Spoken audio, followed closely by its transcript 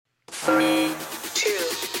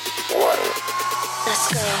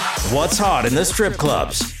What's hot in the strip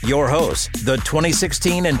clubs? Your hosts, the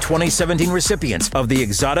 2016 and 2017 recipients of the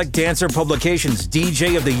Exotic Dancer Publications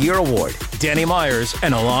DJ of the Year Award, Danny Myers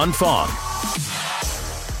and Alon Fong.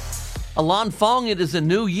 Alon Fong, it is a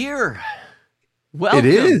new year. Welcome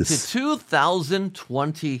to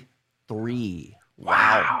 2023.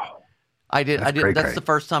 Wow. I did. That's the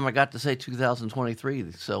first time I got to say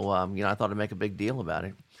 2023. So, I thought I'd make a big deal about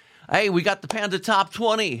it. Hey, we got the Panda Top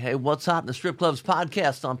 20. Hey, What's Hot in the Strip Clubs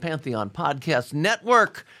podcast on Pantheon Podcast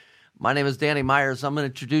Network. My name is Danny Myers. I'm going to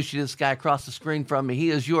introduce you to this guy across the screen from me.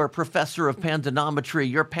 He is your professor of pandanometry,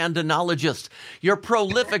 your pandanologist, your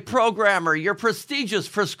prolific programmer, your prestigious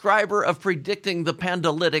prescriber of predicting the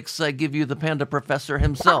pandalytics. I give you the panda professor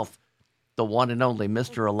himself, the one and only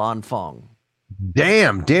Mr. Alon Fong.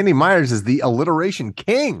 Damn, Danny Myers is the alliteration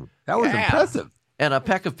king. That was impressive. And a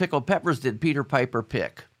peck of pickled peppers did Peter Piper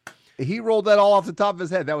pick. He rolled that all off the top of his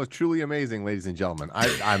head. That was truly amazing, ladies and gentlemen.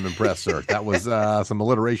 I'm impressed, sir. That was some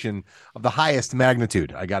alliteration of the highest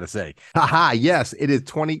magnitude, I got to say. Haha, yes, it is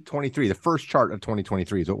 2023. The first chart of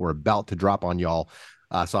 2023 is what we're about to drop on y'all.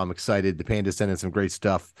 So I'm excited. The Panda sent in some great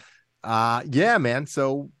stuff. Yeah, man.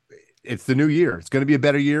 So it's the new year. It's going to be a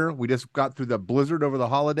better year. We just got through the blizzard over the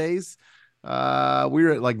holidays. We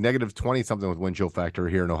were at like negative 20 something with wind chill factor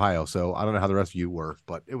here in Ohio. So I don't know how the rest of you were,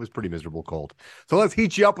 but it was pretty miserable cold. So let's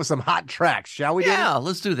heat you up with some hot tracks, shall we? Yeah,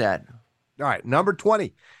 let's do that. All right, number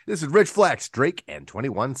 20. This is Rich Flex, Drake, and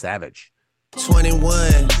 21 Savage.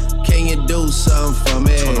 21, can you do something for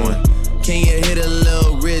me? 21. Can you hit a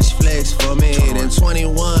little Rich Flex for me? 21. Then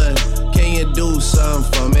 21, can you do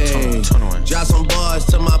something for me? 21. Drop some bars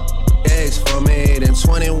to my ex for me. Then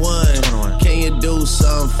 21, can you do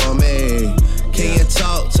something for me? Can you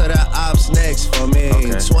talk to the ops next for me?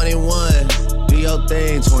 Okay. 21, do your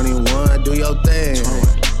thing. 21, do your thing.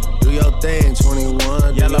 21. Do your thing,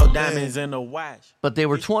 21. Yellow diamonds in the watch. But they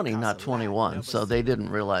were 20, not 21. So they didn't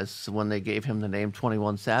realize when they gave him the name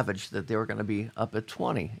 21 Savage that they were going to be up at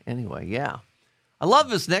 20. Anyway, yeah. I love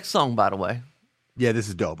this next song, by the way. Yeah, this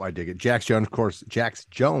is dope. I dig it. Jax Jones,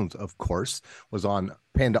 of course, was on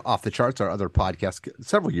Panda Off the Charts, our other podcast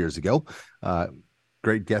several years ago.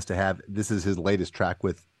 Great guest to have. This is his latest track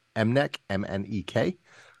with Mnek, M-N-E-K.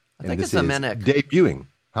 I think it's a Menek. Debuting,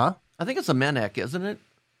 huh? I think it's a Menek, isn't it?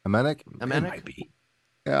 A Menek? A Menek? It might be.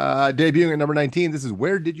 Debuting at number 19, this is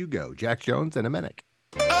Where Did You Go? Jax Jones and a Menek.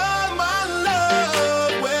 Oh, my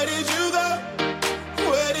love, where did you go?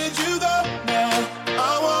 Where did you go now?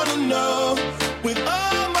 I want to know. With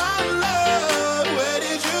all my love, where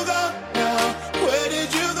did you go now? Where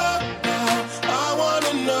did you go now? I want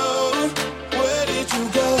to know. Where did you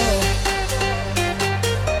go?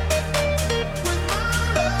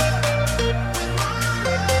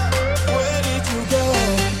 Where did you go?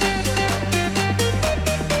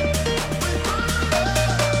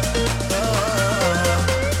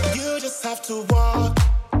 You just have to walk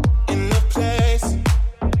in the place.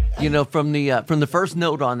 You know, from the first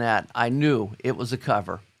note on that, I knew it was a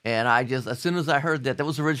cover. And I just, as soon as I heard that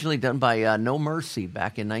was originally done by No Mercy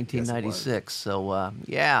back in 1996. Yes, so,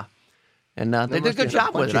 yeah. And they did a good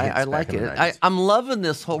job with it. I like it. I'm loving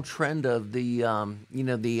this whole trend of the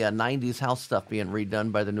 90s house stuff being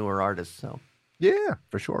redone by the newer artists. So, yeah,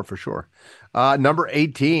 for sure. Number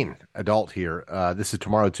 18, adult here. This is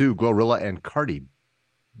Tomorrow 2, Glorilla and Cardi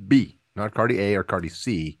B. Not Cardi A or Cardi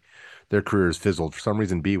C. Their careers fizzled. For some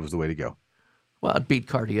reason, B was the way to go. Well, it beat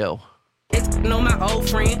Cardio. Know my old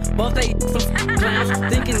friend, both they some clowns.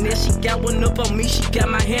 Thinking that she got one up on me, she got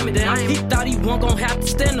my hand down. He thought he wasn't gonna have to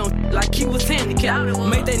stand on like he was handicapped.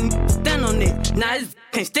 Made that stand on it. Now his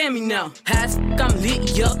can't stand me now. Has I'm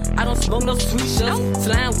lit, yeah. I don't smoke no sweet shots.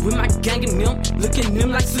 Flying with my gang and them, looking at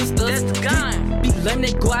them like sisters. That's the gun. Be letting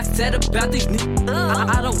they go outside about these niggas.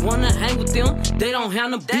 I don't wanna hang with them. They don't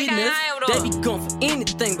have no business. They be going for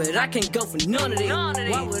anything, but I can't go for none of it.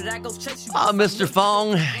 Why would I go chase you? Mr.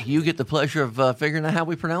 Fong, you get the pleasure of figuring out how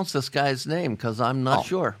we pronounce this guy's name, because I'm not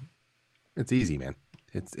sure. It's easy, man.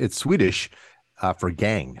 It's Swedish for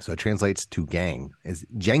gang, so it translates to gang. It's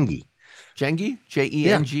Jengi. Jengi?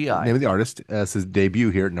 Jengi. Yeah. Name of the artist. This is debut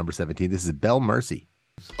here at number 17. This is Belle Mercy.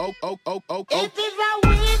 Oh.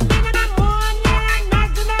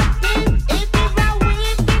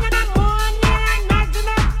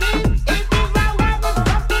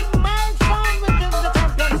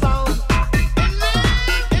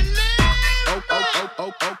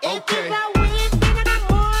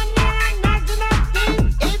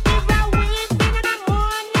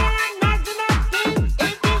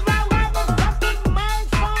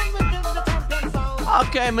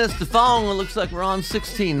 Okay, Mr. Fong, it looks like we're on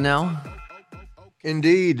 16 now.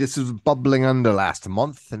 Indeed, this was bubbling under last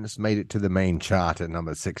month, and it's made it to the main chart at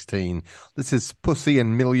number 16. This is Pussy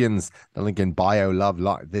and Millions. The link in bio. Love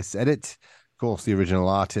this edit. Of course, the original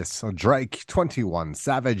artists are Drake, 21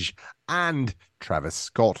 Savage, and Travis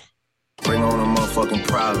Scott. Bring on the motherfucking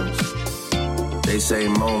problems. They say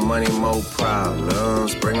more money, more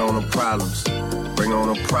problems. Bring on the problems. Bring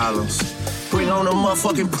on the problems. Bring on the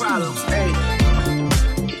motherfucking problems. Hey.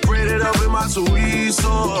 It up in my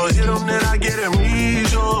Suizo. Hit them, then I get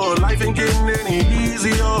amnesia. Life ain't getting any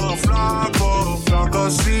easier.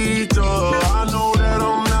 Flacosito. I know that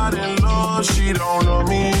I'm not in love. She don't know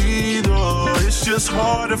me either. It's just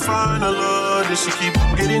hard to find a love. This shit keep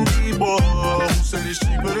on getting deeper. Who said it's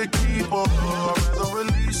cheaper to keep her? I'd rather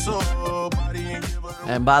release her. Body ain't give her.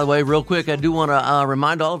 And by the way, real quick, I do want to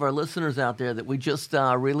remind all of our listeners out there that we just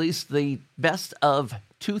released the best of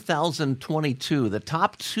 2022, the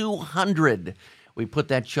top 200. We put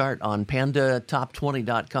that chart on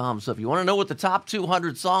pandatop20.com. So if you want to know what the top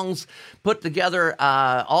 200 songs put together,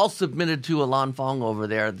 all submitted to Alon Fong over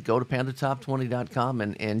there, go to pandatop20.com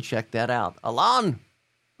and check that out. Alon,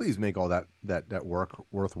 please make all that work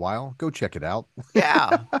worthwhile. Go check it out.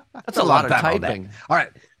 Yeah, that's a lot of typing. All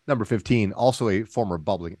right, number 15, also a former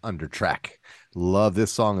bubbling under track. Love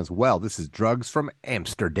this song as well. This is Drugs from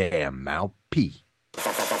Amsterdam. Mal P.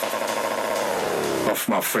 Off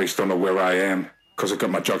my face, don't know where I am, cause I got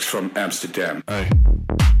my drugs from Amsterdam. Hey.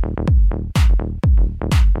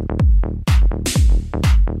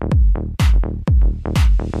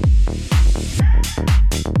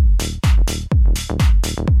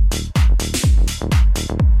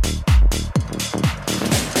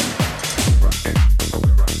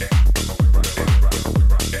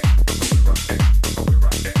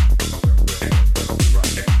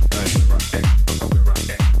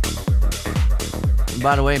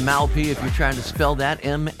 By the way, Mal P, if you're trying to spell that,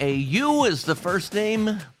 M-A-U is the first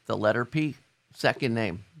name, the letter P, second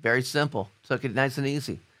name. Very simple. Took it nice and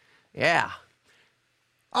easy. Yeah.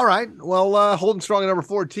 All right. Well, holding strong at number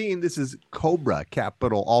 14, this is Cobra,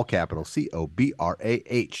 capital, all capital,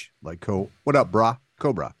 C-O-B-R-A-H. Like, what up, brah?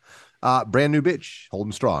 Cobra. Brand new bitch,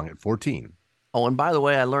 holding strong at 14. Oh, and by the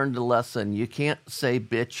way, I learned a lesson. You can't say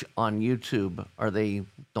bitch on YouTube or they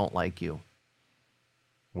don't like you.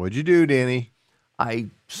 What'd you do, Danny? I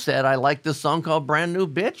said I like this song called Brand New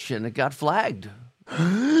Bitch, and it got flagged.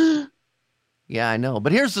 Yeah, I know.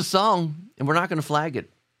 But here's the song, and we're not going to flag it.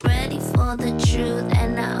 Ready for the truth,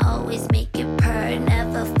 and I always make it purr.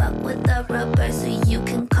 Never fuck with the rubber, so you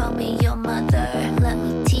can call me your mother. Let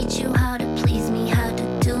me teach you how to please me, how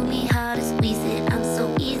to do me, how to squeeze it. I'm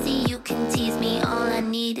so easy, you can tease me. All I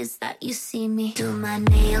need is that you see me. Do my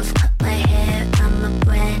nails, cut my hair. I'm a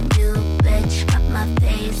brand new bitch. Cut my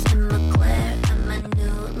face in my glare.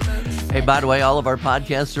 Hey, by the way, all of our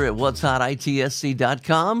podcasts are at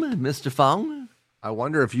what'shotitsc.com. Mr. Fong? I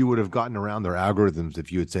wonder if you would have gotten around their algorithms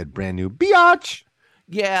if you had said brand new biatch.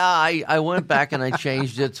 Yeah, I went back and I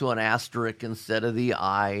changed it to an asterisk instead of the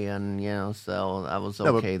I, and, so I was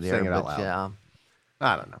okay there. But yeah.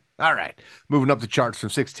 I don't know. All right. Moving up the charts from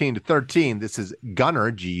 16 to 13, this is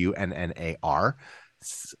Gunnar, G-U-N-N-A-R,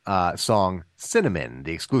 song Cinnamon,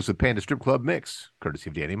 the exclusive Panda Strip Club mix, courtesy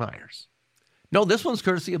of Danny Myers. No, this one's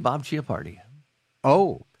courtesy of Bob Chiappardi.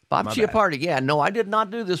 Oh, Bob Chiappardi. Yeah, no, I did not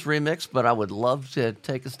do this remix, but I would love to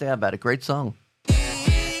take a stab at it. Great song.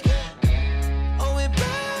 Oh, it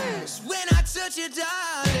burns when I touch you,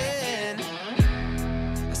 darling.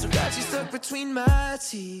 I still got you stuck between my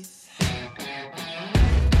teeth.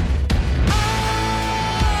 Oh,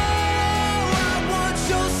 I want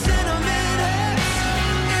your cinnamon heads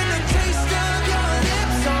and the taste of your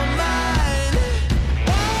lips on mine.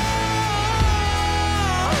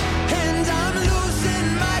 And I'm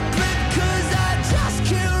losing my grip 'cause I just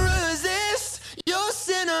can't resist your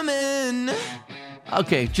cinnamon.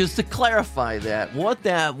 Okay, just to clarify that, what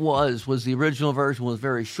that was the original version was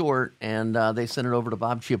very short, and they sent it over to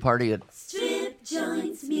Bob Chiappardi at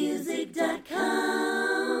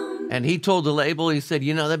StripJointsMusic.com. And he told the label, he said,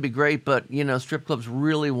 that'd be great, but, strip clubs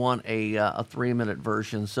really want a 3-minute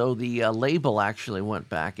version. So the label actually went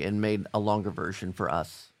back and made a longer version for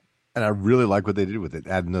us. And I really like what they did with it,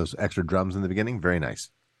 adding those extra drums in the beginning. Very nice.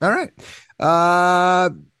 All right.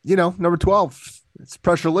 Number 12. It's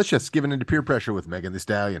Pressurelicious, giving into peer pressure with Megan Thee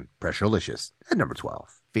Stallion. Pressurelicious at number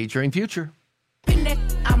 12. Featuring Future.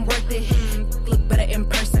 I'm worth it. Look better in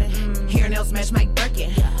person. Hair nails match Mike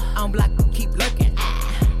Birkin. On block, keep lurking.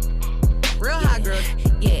 Real hot girl.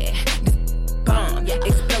 Yeah. Bomb. Yeah.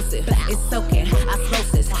 Explosive. It's soaking.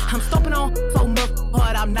 Osmosis. I'm stomping on so much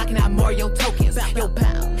hard. I'm knocking out Mario tokens. Yo,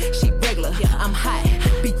 pow. She regular. I'm hot.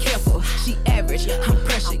 Be careful. She average. I'm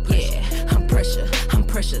pressure. Yeah. I'm pressure.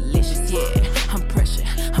 delicious, yeah. I'm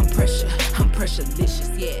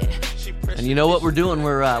pressurelicious, yeah. And you know what we're doing?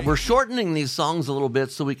 We're shortening these songs a little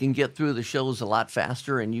bit so we can get through the shows a lot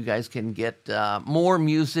faster, and you guys can get more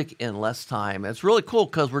music in less time. It's really cool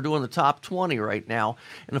because we're doing the top 20 right now.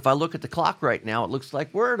 And if I look at the clock right now, it looks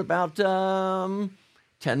like we're at about 10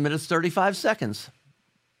 minutes, 35 seconds.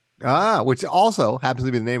 Which also happens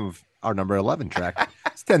to be the name of our number 11 track.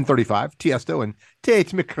 It's 10:35. Tiesto and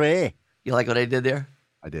Tate McRae. You like what I did there?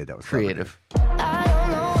 I did. That was creative. I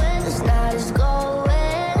don't know where this night is going,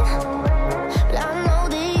 but I know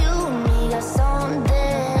that you and me got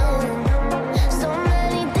something. So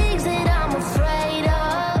many things that I'm afraid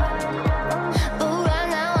of, but right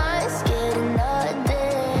now I ain't scared of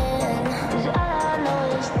nothing. 'Cause all I know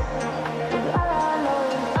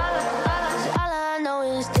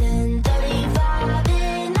is 10:35,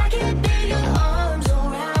 and I can feel your arms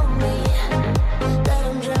around me. Let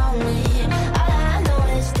them drown me. All I know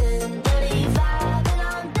is 10:35, and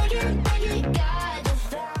I'm thinking God you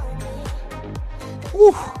found me.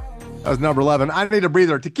 Whew. That was number 11. I need a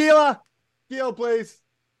breather. Tequila. Tequila, please.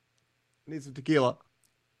 I need some tequila.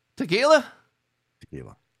 Tequila?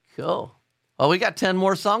 Tequila. Cool. Well, we got 10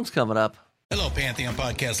 more songs coming up. Hello, Pantheon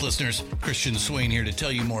Podcast listeners. Christian Swain here to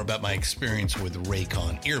tell you more about my experience with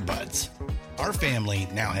Raycon earbuds. Our family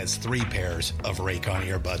now has 3 pairs of Raycon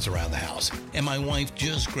earbuds around the house, and my wife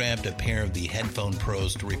just grabbed a pair of the Headphone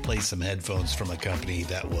Pros to replace some headphones from a company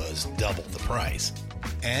that was double the price.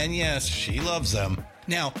 And yes, she loves them.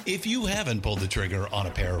 Now, if you haven't pulled the trigger on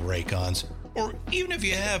a pair of Raycons, or even if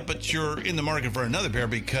you have, but you're in the market for another pair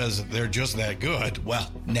because they're just that good,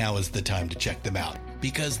 well, now is the time to check them out,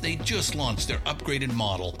 because they just launched their upgraded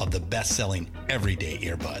model of the best-selling everyday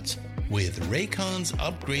earbuds. With Raycon's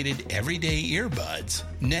upgraded everyday earbuds,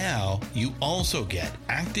 now you also get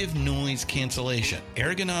active noise cancellation,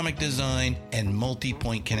 ergonomic design, and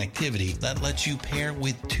multi-point connectivity that lets you pair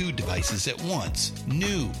with 2 devices at once.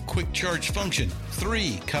 New quick charge function,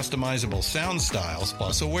 3 customizable sound styles,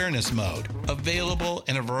 plus awareness mode. Available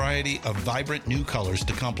in a variety of vibrant new colors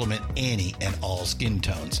to complement any and all skin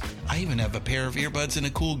tones. I even have a pair of earbuds in a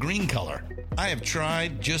cool green color. I have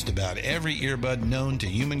tried just about every earbud known to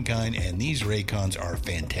humankind, and these Raycons are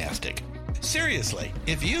fantastic. Seriously,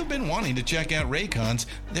 if you've been wanting to check out Raycons,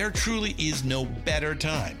 there truly is no better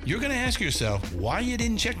time. You're going to ask yourself why you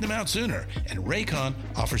didn't check them out sooner, and Raycon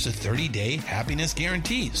offers a 30-day happiness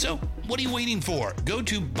guarantee. So what are you waiting for? Go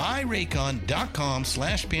to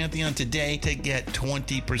buyraycon.com/Pantheon today to get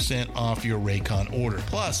 20% off your Raycon order,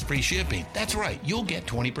 plus free shipping. That's right, you'll get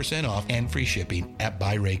 20% off and free shipping at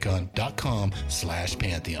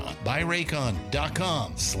buyraycon.com/Pantheon.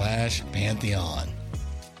 buyraycon.com/Pantheon.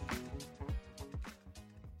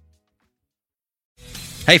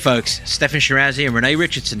 Hey folks, Stefan Shirazi and Renee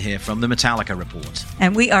Richardson here from the Metallica Report.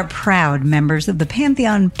 And we are proud members of the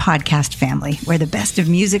Pantheon podcast family, where the best of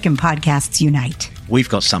music and podcasts unite. We've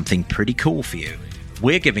got something pretty cool for you.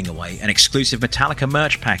 We're giving away an exclusive Metallica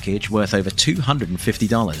merch package worth over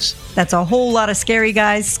 $250. That's a whole lot of Scary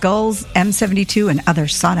Guys, skulls, M72, and other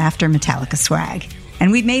sought-after Metallica swag.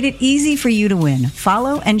 And we've made it easy for you to win.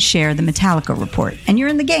 Follow and share the Metallica Report, and you're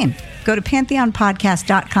in the game. Go to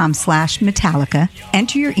pantheonpodcast.com/Metallica,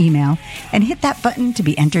 enter your email, and hit that button to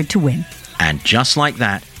be entered to win. And just like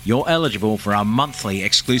that, you're eligible for our monthly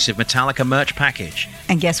exclusive Metallica merch package.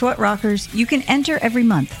 And guess what, rockers? You can enter every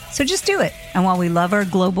month, so just do it. And while we love our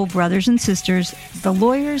global brothers and sisters, the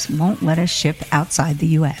lawyers won't let us ship outside the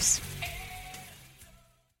U.S.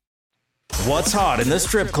 What's hot in the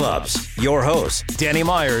strip clubs? Your hosts, Danny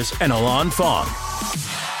Myers and Alon Fong.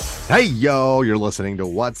 Hey, yo, you're listening to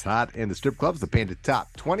What's Hot in the Strip Clubs, the Panda Top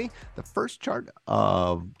 20, the first chart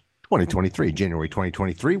of 2023, January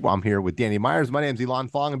 2023. Well, I'm here with Danny Myers. My name's Alon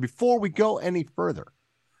Fong. And before we go any further,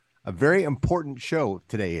 a very important show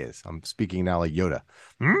today is. I'm speaking now like Yoda.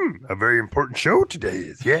 A very important show today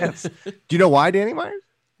is, yes. Do you know why, Danny Myers?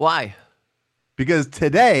 Why? Because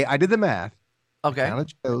today I did the math. Okay. I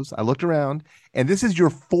counted shows. I looked around, and this is your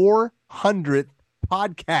 400th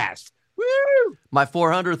podcast. Woo! My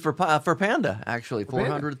 400th for Panda, actually.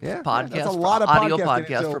 400th podcast. That's a lot of audio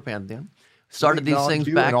podcast for Panda. Started these things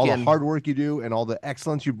back and all in... the hard work you do and all the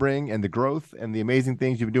excellence you bring and the growth and the amazing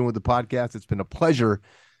things you've been doing with the podcast. It's been a pleasure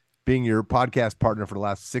being your podcast partner for the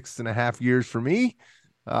last 6.5 years for me.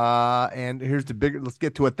 And here's the bigger, let's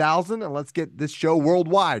get to 1,000 and let's get this show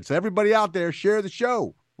worldwide. So everybody out there, share the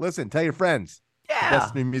show. Listen, tell your friends. Yeah. The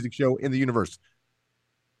best new music show in the universe.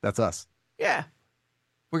 That's us. Yeah.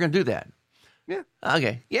 We're going to do that. Yeah.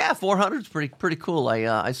 Okay. Yeah, 400 is pretty cool.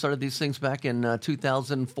 I started these things back in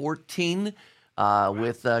 2014.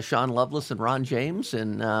 with Sean Loveless and Ron James.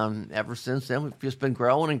 And ever since then, we've just been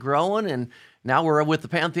growing and growing. And now we're with the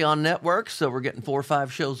Pantheon Network, so we're getting 4 or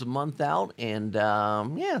 5 shows a month out. And,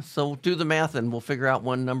 so do the math, and we'll figure out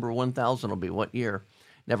when number 1,000 will be, what year.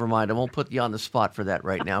 Never mind, I won't put you on the spot for that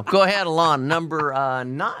right now. Go ahead, Alon. Number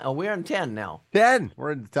 9. Oh, we're on 10 now. 10.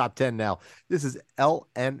 We're in the top 10 now. This is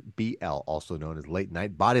LNBL, also known as Late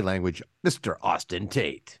Night Body Language, Mr. Austin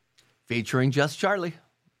Tate. Featuring Just Charlie.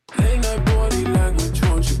 Late night body language,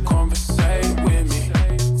 won't you conversate with me?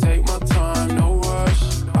 Take my time, no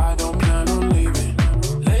rush, I don't plan on leaving.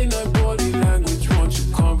 Late night body language, won't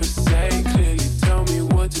you conversate clearly? Tell me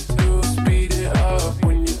what to do, speed it up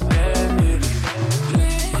when you're there nearly.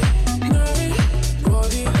 Late night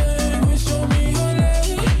body language, show me your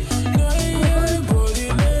late night body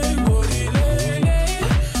language.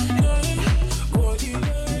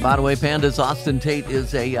 By the way, Panda's Austin Tate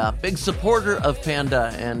is a big supporter of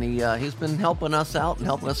Panda, and he's been helping us out and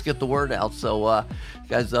helping us get the word out. So,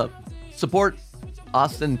 guys, support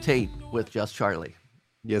Austin Tate with Just Charlie.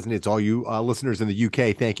 Yes, and it's all you listeners in the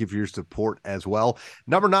UK. Thank you for your support as well.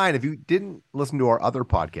 Number 9, if you didn't listen to our other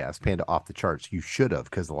podcast, Panda Off the Charts, you should have,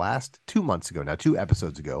 because the last 2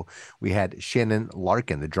 episodes ago, we had Shannon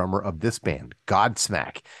Larkin, the drummer of this band,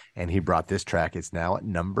 Godsmack, and he brought this track. It's now at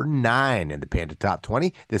number 9 in the Panda Top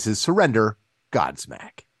 20. This is Surrender,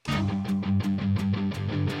 Godsmack.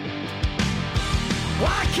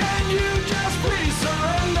 Why can't you just please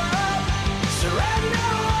surrender? Surrender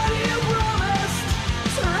what you promised.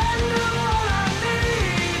 Surrender what I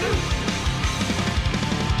need.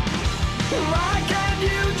 Why can't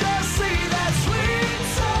you just see that sweet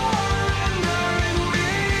surrender in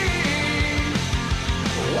me?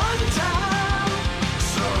 One time,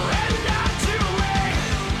 surrender to me.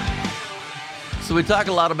 So we talk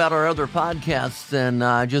a lot about our other podcasts,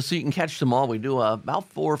 and just so you can catch them all, we do about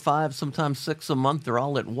 4 or 5, sometimes 6 a month. They're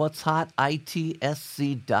all at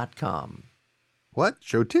whatshotitsc.com. What?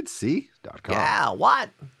 Showtitsc.com. Yeah, what?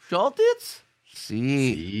 Showtits?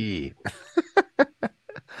 See.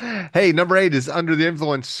 Hey, number 8 is Under the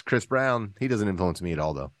Influence, Chris Brown. He doesn't influence me at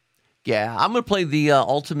all, though. Yeah, I'm going to play the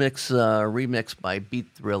Ultimix remix by Beat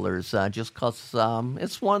Thrillers just because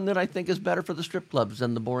it's one that I think is better for the strip clubs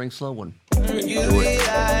than the boring slow one. You be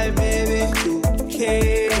high, baby, who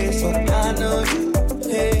cares? So I know you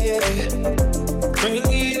pay. Bring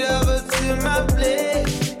it over to my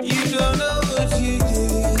place. You don't know what you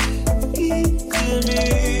did to me.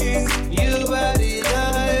 Your body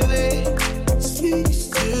lively speaks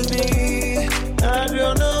to me. I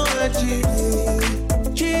don't know what you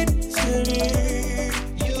did to me.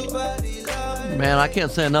 Your body lively. Man, I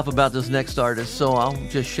can't say enough about this next artist, so I'll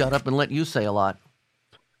just shut up and let you say a lot.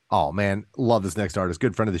 Oh, man, love this next artist.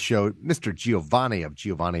 Good friend of the show, Mr. Giovanni of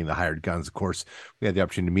Giovanni and the Hired Guns. Of course, we had the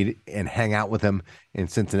opportunity to meet and hang out with him in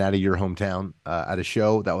Cincinnati, your hometown, at a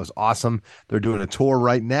show. That was awesome. They're doing a tour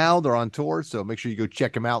right now. They're on tour, so make sure you go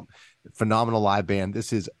check them out. Phenomenal live band.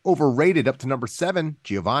 This is Overrated, up to number 7,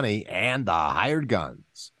 Giovanni and the Hired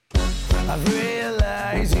Guns. I've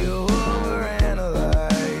realized you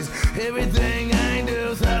overanalyze everything I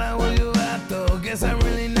do. Thought I was you out though. Guess I'm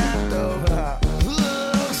really not though.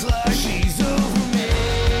 Looks like she's over me.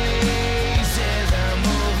 Says I'm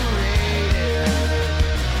overrated.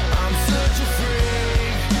 I'm such a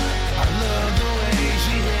freak. I love the way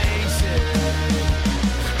she hates it.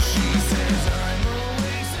 She says I'm a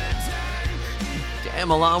waste of time.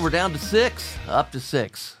 Damn, Alon, we're down to 6. Up to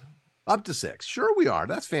 6. Up to 6. Sure we are.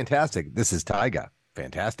 That's fantastic. This is Tyga.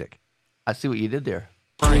 Fantastic. I see what you did there.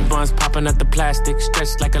 Honey buns popping at the plastic,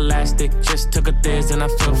 stretched like elastic. Just took a thiz and I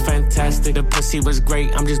feel fantastic. The pussy was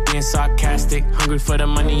great, I'm just being sarcastic. Hungry for the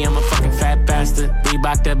money, I'm a fucking fat bastard.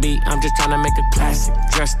 Reebok the beat, I'm just trying to make a classic.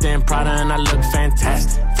 Dressed in Prada and I look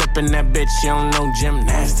fantastic. Flipping that bitch, you don't know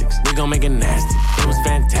gymnastics. We gon' make it nasty, it was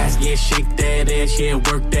fantastic. Yeah, shake that ass, yeah,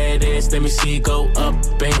 work that ass. Let me see it go up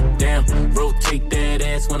and down. Rotate that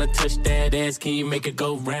ass, wanna touch that ass. Can you make it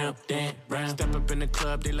go round and round? Step up in the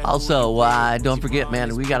club, they like. Also, don't forget,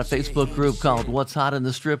 man, we got a Facebook group called What's Hot in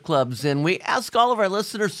the Strip Clubs, and we ask all of our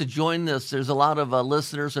listeners to join this. There's a lot of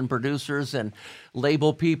listeners and producers and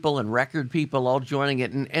label people and record people all joining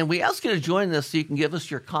it, and we ask you to join this so you can give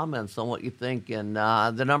us your comments on what you think. And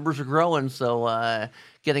the numbers are growing, so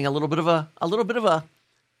getting a little bit of a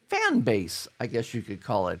fan base, I guess you could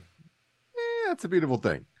call it. Yeah, it's a beautiful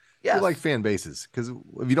thing. Yes. I like fan bases, because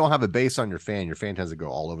if you don't have a base on your fan tends to go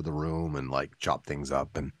all over the room and like chop things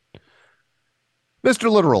up. And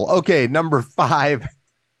Mr. Literal. Okay, number 5.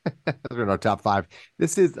 We're in our top 5.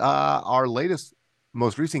 This is our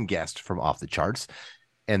most recent guest from Off the Charts,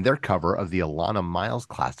 and their cover of the Alana Miles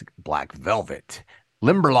classic Black Velvet.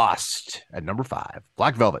 Limberlost at number 5.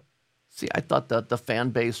 Black Velvet. See, I thought that the fan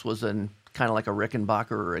base was in kind of like a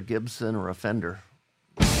Rickenbacker or a Gibson or a Fender.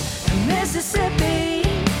 Mississippi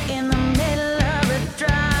in the middle of a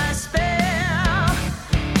dry spell.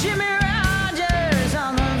 Jimmy Rogers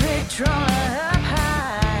on the Victrola up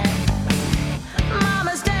high.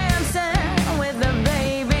 Mama's dancing with the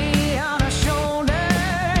baby on her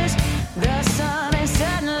shoulders. The sun is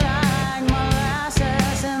setting like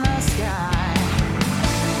molasses in the sky.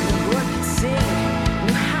 The book could see,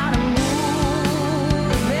 knew how to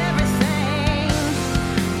move everything.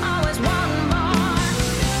 Always wanting more.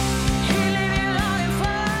 He leave you longing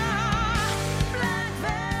for black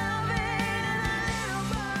velvet and a little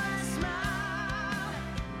boy's smile.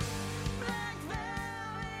 Black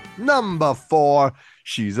velvet. Number 4.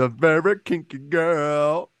 She's a very kinky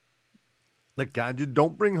girl. The kind you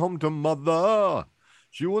don't bring home to mother.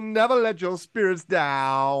 She will never let your spirits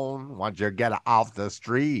down once you get her off the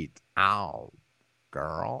street. Ow,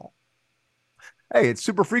 girl. Hey, it's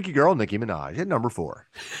Super Freaky Girl, Nicki Minaj at number 4.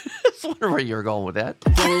 I was wondering where you were going with that.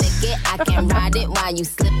 Can lick it, I can ride it while you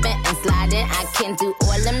slipping and sliding. I can do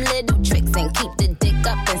all them little tricks and keep the dick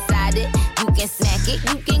up inside it. You can smack it,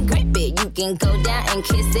 you can grip it, you can go down and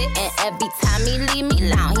kiss it. And every time he leave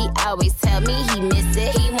me alone, he always tell me he miss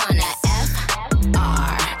it. He wanna F-R-E-A-K.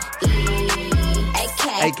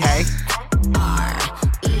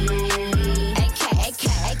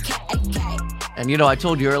 And, you know, I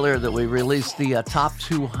told you earlier that we released the top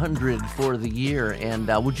 200 for the year. And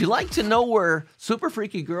would you like to know where Super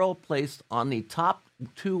Freaky Girl placed on the top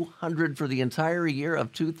 200 for the entire year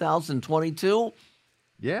of 2022?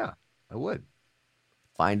 Yeah, I would.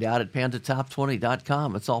 Find out at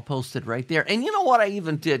pandatop20.com. It's all posted right there. And you know what I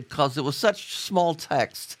even did, because it was such small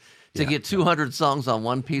text to get 200 songs on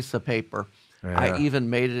one piece of paper. Yeah. I even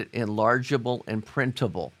made it enlargeable and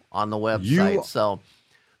printable on the website.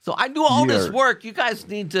 So I do all this work. You guys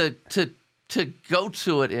need to go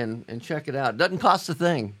to it and check it out. It doesn't cost a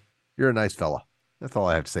thing. You're a nice fella. That's all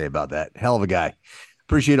I have to say about that. Hell of a guy.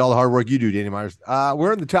 Appreciate all the hard work you do, Danny Myers.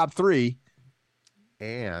 We're in the top 3.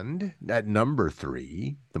 And at number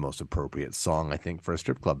 3, the most appropriate song, I think, for a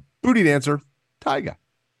strip club. Booty Dancer, Tyga.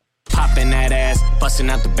 Popping that ass, busting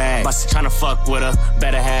out the bag. Trying to fuck with her,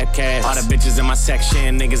 better have cash. All the bitches in my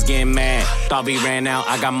section, niggas getting mad. Thought we ran out,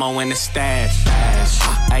 I got more in the stash.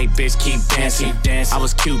 Hey, bitch, keep dancing. I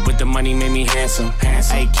was cute, but the money made me handsome.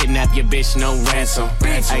 Hey, kidnap your bitch, no ransom.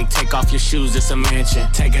 Hey, take off your shoes, it's a mansion.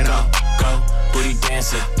 Take it off, go, booty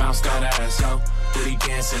dancing, bounce that ass, go. Booty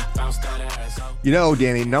dancing, bounce that ass, go. You know,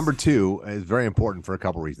 Danny, number 2 is very important for a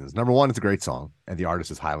couple reasons. Number 1, it's a great song, and the artist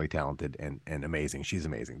is highly talented and amazing. She's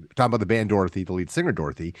amazing. Talking about the band Dorothy, the lead singer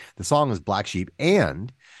Dorothy, the song is Black Sheep,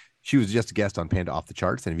 and she was just a guest on Panda Off the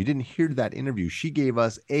Charts. And if you didn't hear that interview, she gave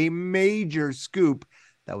us a major scoop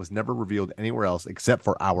that was never revealed anywhere else except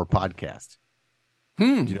for our podcast. Do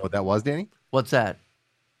you know what that was, Danny? What's that?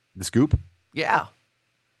 The scoop? Yeah.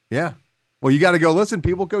 Yeah. Well, you got to go listen,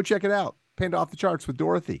 people. Go check it out. Panda Off the Charts with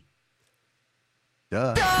Dorothy.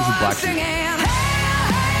 Duh. This is Black Sheep.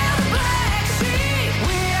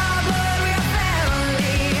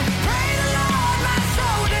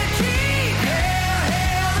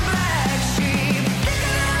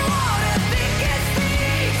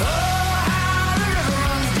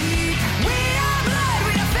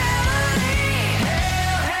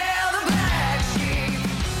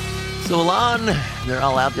 So, Alon, they're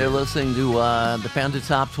all out there listening to the Panda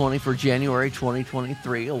Top 20 for January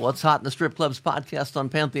 2023. What's Hot in the Strip Clubs podcast on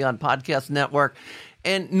Pantheon Podcast Network.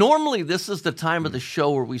 And normally this is the time of the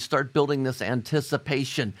show where we start building this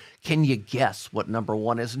anticipation. Can you guess what number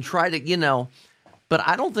 1 is? And try to, but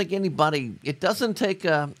I don't think anybody, it doesn't take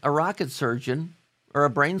a rocket surgeon or a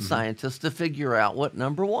brain scientist to figure out what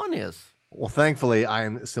number 1 is. Well, thankfully, I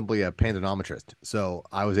am simply a pandanometrist, so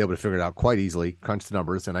I was able to figure it out quite easily, crunch the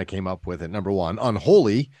numbers, and I came up with it. Number 1,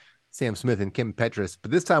 Unholy, Sam Smith and Kim Petras.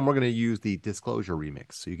 But this time, we're going to use the Disclosure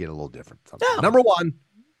remix, so you get a little different. Yeah. Number 1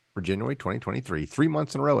 for January 2023, 3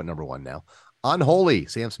 months in a row at number 1 now. Unholy,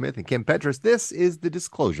 Sam Smith and Kim Petras. This is the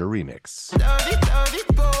Disclosure remix. Dirty, dirty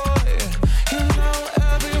boy. You know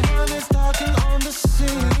everyone is talking on the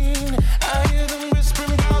scene. I hear them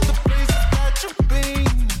whispering about the places that you've been.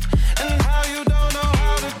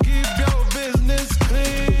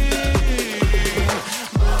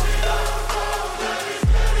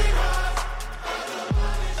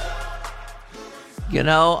 You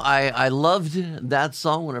know, I loved that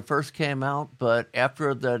song when it first came out, but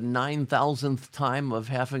after the 9,000th time of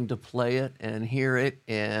having to play it and hear it,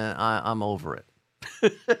 and I'm over it.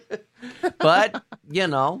 But,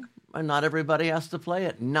 not everybody has to play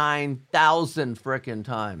it 9,000 frickin'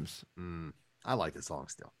 times. I like the song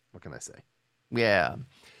still. What can I say? Yeah.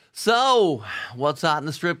 So, what's hot in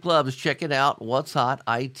the strip clubs? Check it out. What's hot,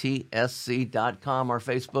 itsc.com, our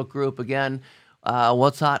Facebook group. Again,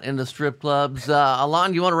 what's hot in the strip clubs?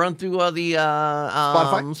 Alon, you want to run through the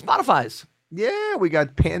Spotify's? Yeah, we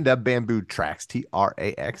got Panda Bamboo Tracks,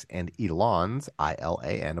 TRAX, and Elon's,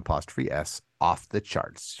 ILAN''S, off the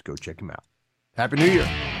charts. Go check them out. Happy New Year.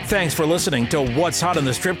 Thanks for listening to What's Hot in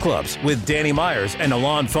the Strip Clubs with Danny Myers and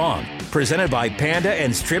Alon Fong. Presented by Panda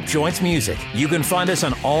and Strip Joints Music. You can find us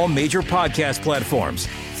on all major podcast platforms.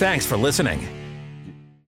 Thanks for listening.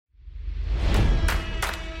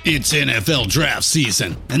 It's NFL draft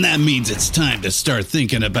season, and that means it's time to start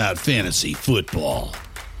thinking about fantasy football.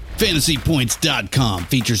 FantasyPoints.com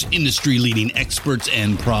features industry-leading experts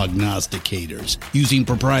and prognosticators using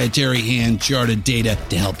proprietary hand-charted data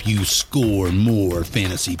to help you score more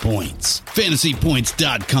fantasy points.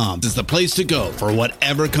 FantasyPoints.com is the place to go for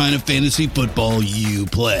whatever kind of fantasy football you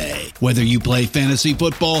play. Whether you play fantasy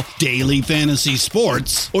football, daily fantasy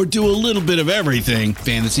sports, or do a little bit of everything,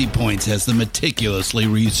 Fantasy Points has the meticulously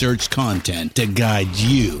researched content to guide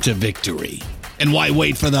you to victory. And why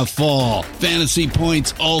wait for the fall? Fantasy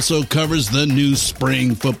Points also covers the new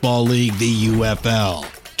spring football league, the UFL.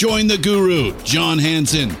 Join the guru, John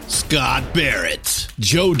Hansen, Scott Barrett,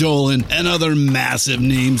 Joe Dolan, and other massive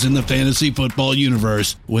names in the fantasy football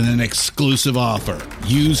universe with an exclusive offer.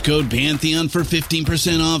 Use code Pantheon for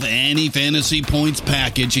 15% off any Fantasy Points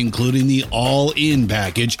package, including the all-in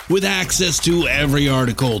package, with access to every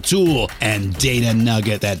article, tool, and data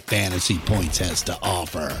nugget that Fantasy Points has to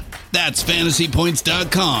offer. That's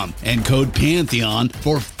FantasyPoints.com and code Pantheon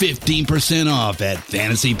for 15% off at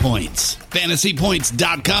Fantasy Points.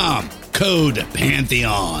 FantasyPoints.com, code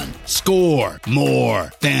Pantheon. Score more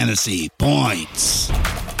fantasy points.